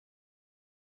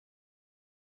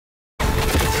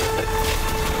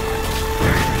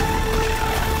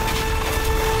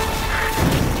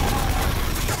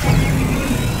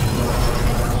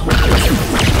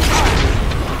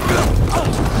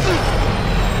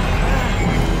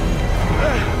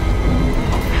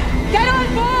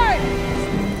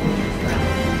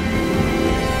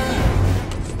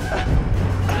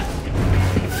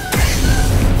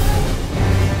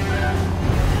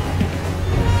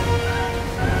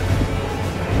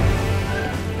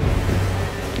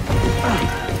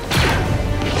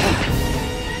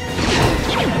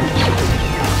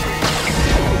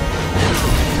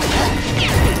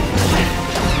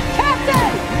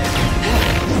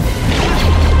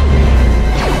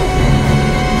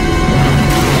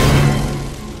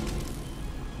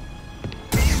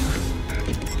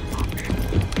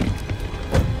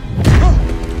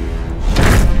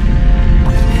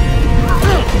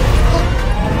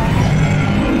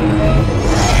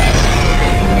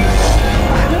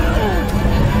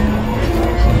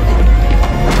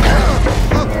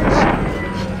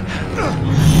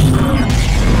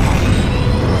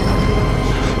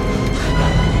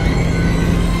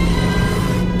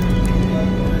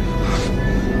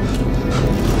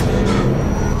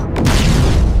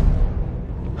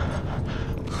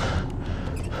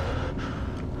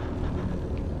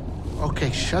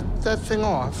drop that thing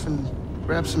off and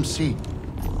grab some seat.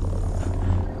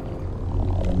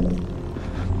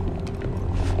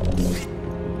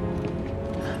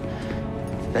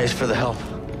 Thanks for the help.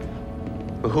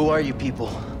 But who are you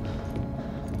people?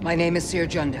 My name is Seer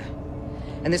Junda,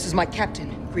 and this is my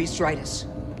captain, Grease Dritus.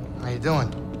 How you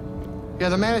doing? Yeah,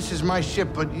 the Mantis is my ship,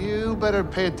 but you better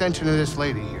pay attention to this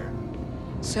lady here.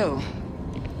 So,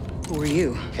 who are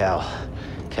you? Cal.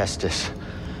 Kestis.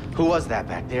 Who was that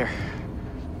back there?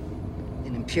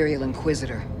 An Imperial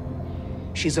Inquisitor.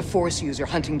 She's a Force user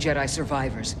hunting Jedi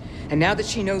survivors. And now that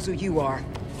she knows who you are,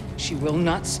 she will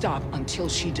not stop until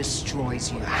she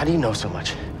destroys you. How do you know so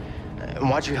much? And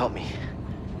why'd you help me?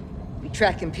 We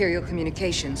track Imperial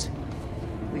communications.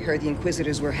 We heard the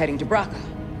Inquisitors were heading to Braca,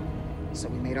 so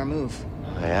we made our move.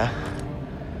 Oh, yeah?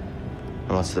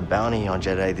 And what's the bounty on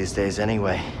Jedi these days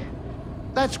anyway?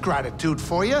 That's gratitude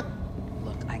for you.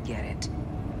 Look, I get it.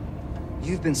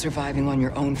 You've been surviving on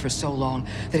your own for so long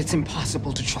that it's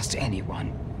impossible to trust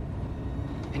anyone.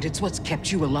 And it's what's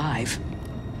kept you alive.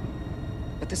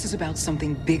 But this is about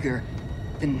something bigger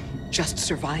than just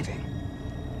surviving.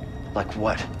 Like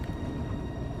what?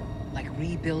 Like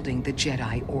rebuilding the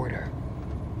Jedi Order.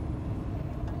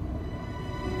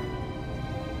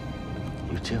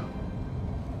 You too?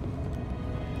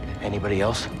 Anybody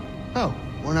else? Oh,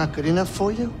 we're not good enough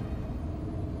for you?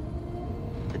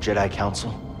 The Jedi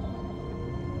Council?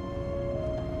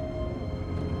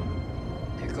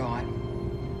 They're gone.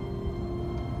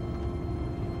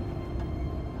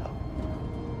 Oh.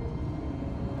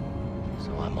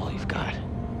 So I'm all you've got.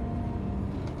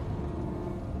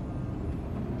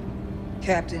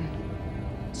 Captain,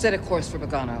 set a course for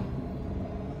Bogano.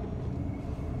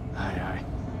 Aye, aye.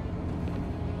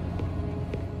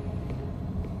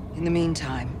 In the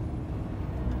meantime,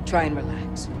 try and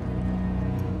relax.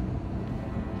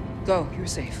 Go, you're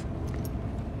safe.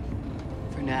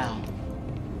 For now.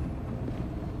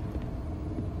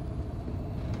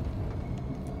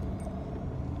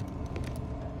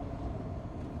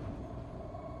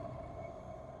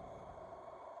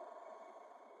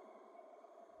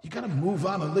 You gotta move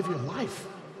on and live your life.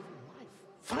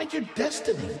 Find your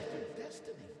destiny.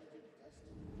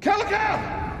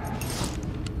 Calico!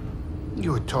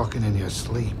 You were talking in your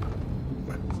sleep.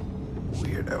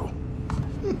 Weirdo.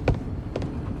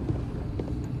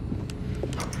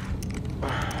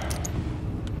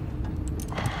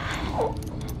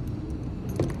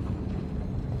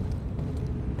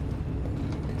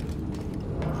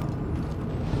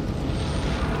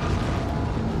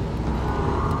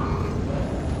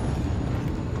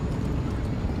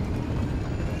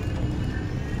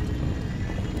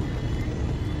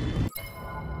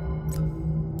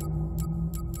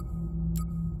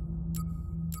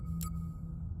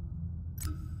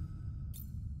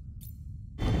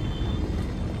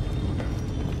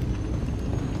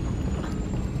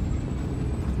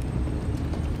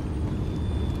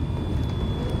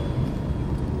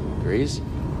 Grease?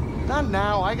 Not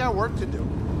now, I got work to do.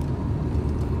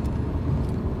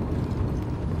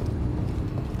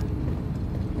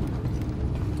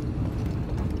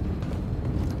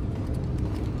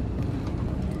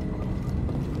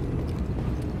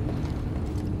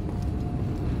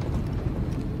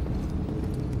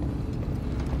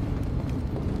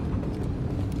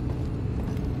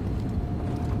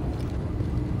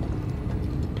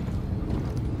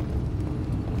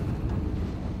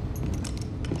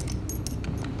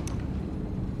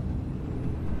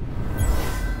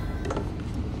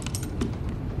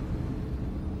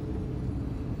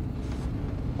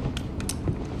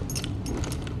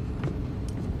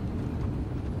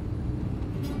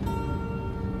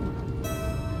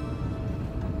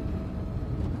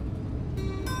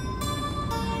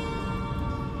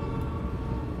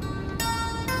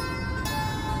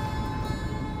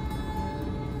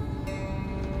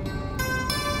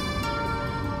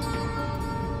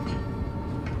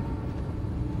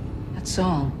 That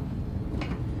song,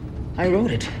 I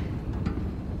wrote it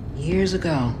years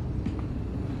ago.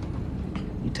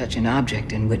 You touch an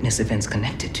object and witness events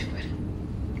connected to it.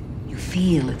 You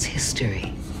feel its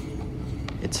history.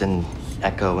 It's an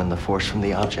echo in the force from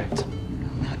the object.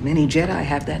 Not many Jedi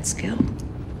have that skill.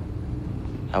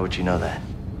 How would you know that?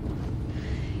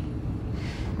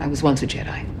 I was once a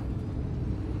Jedi,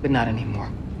 but not anymore.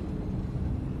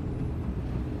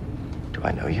 Do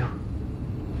I know you?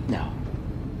 No.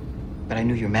 But I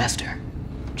knew your master,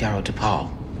 Jaro Tapal.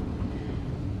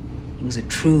 He was a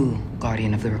true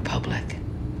guardian of the Republic.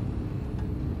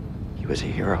 He was a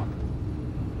hero.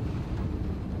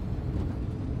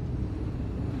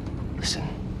 Listen.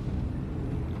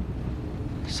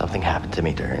 Something happened to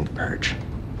me during the Purge.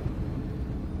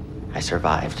 I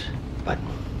survived, but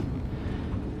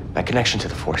My connection to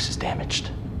the Force is damaged.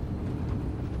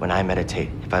 When I meditate,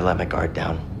 if I let my guard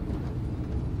down,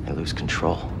 I lose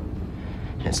control.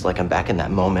 And it's like I'm back in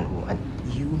that moment when...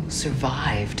 You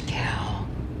survived, Cal.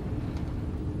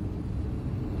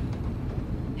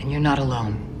 And you're not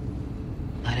alone.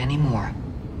 Not anymore.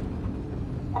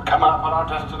 We're coming up on our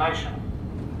destination.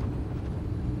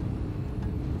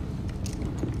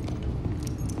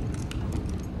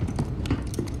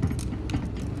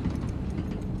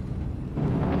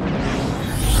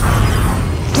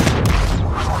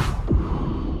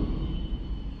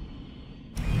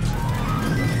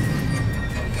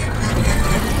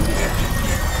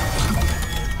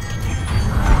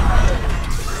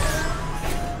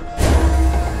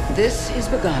 This is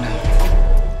Bogano.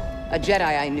 A Jedi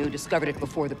I knew discovered it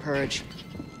before the Purge.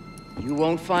 You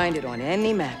won't find it on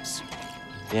any maps.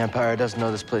 The Empire doesn't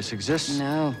know this place exists?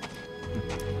 No.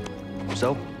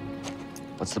 So,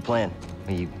 what's the plan?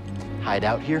 We hide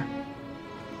out here?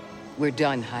 We're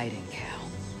done hiding, Cal.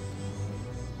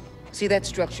 See that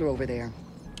structure over there?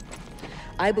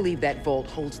 I believe that vault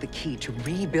holds the key to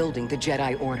rebuilding the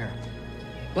Jedi Order.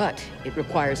 But it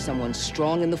requires someone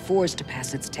strong in the Force to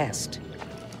pass its test.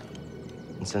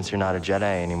 And since you're not a Jedi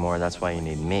anymore, that's why you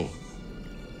need me.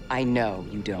 I know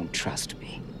you don't trust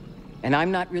me. And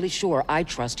I'm not really sure I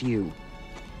trust you.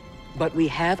 But we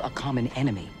have a common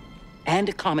enemy. And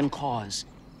a common cause.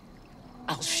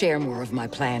 I'll share more of my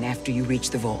plan after you reach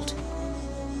the vault.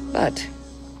 But,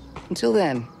 until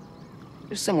then,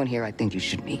 there's someone here I think you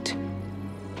should meet.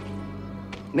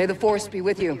 May the Force be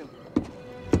with you.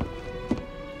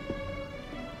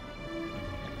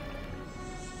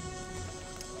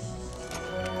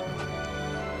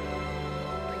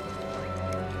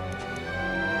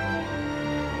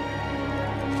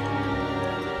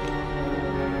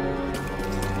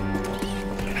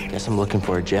 Guess I'm looking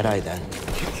for a Jedi then.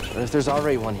 But if there's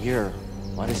already one here,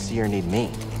 why does Seer need me?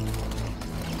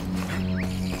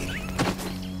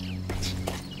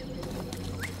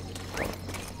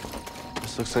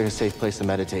 This looks like a safe place to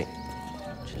meditate.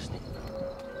 Just need...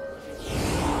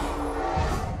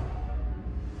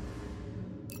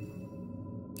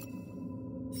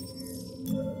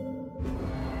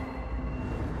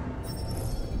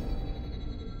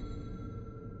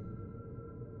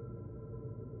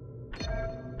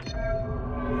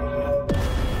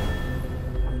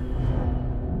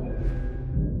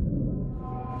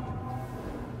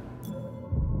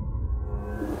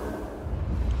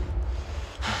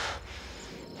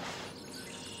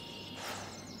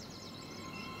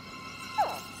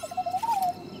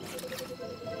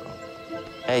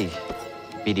 Hey,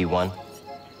 BD1.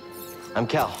 I'm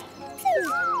Cal.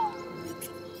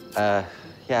 Yeah,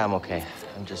 I'm okay.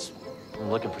 I'm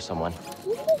looking for someone.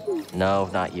 No,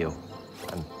 not you.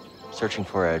 I'm searching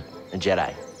for a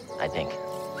Jedi, I think.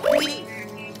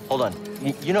 Hold on.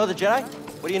 You know the Jedi?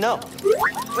 What do you know?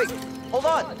 Wait, hold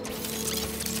on.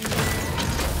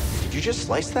 Did you just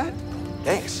slice that?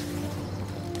 Thanks.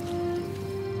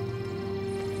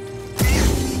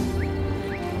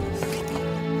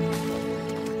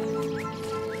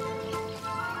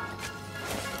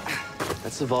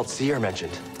 That's the vault Seer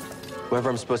mentioned. Whoever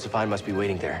I'm supposed to find must be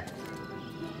waiting there.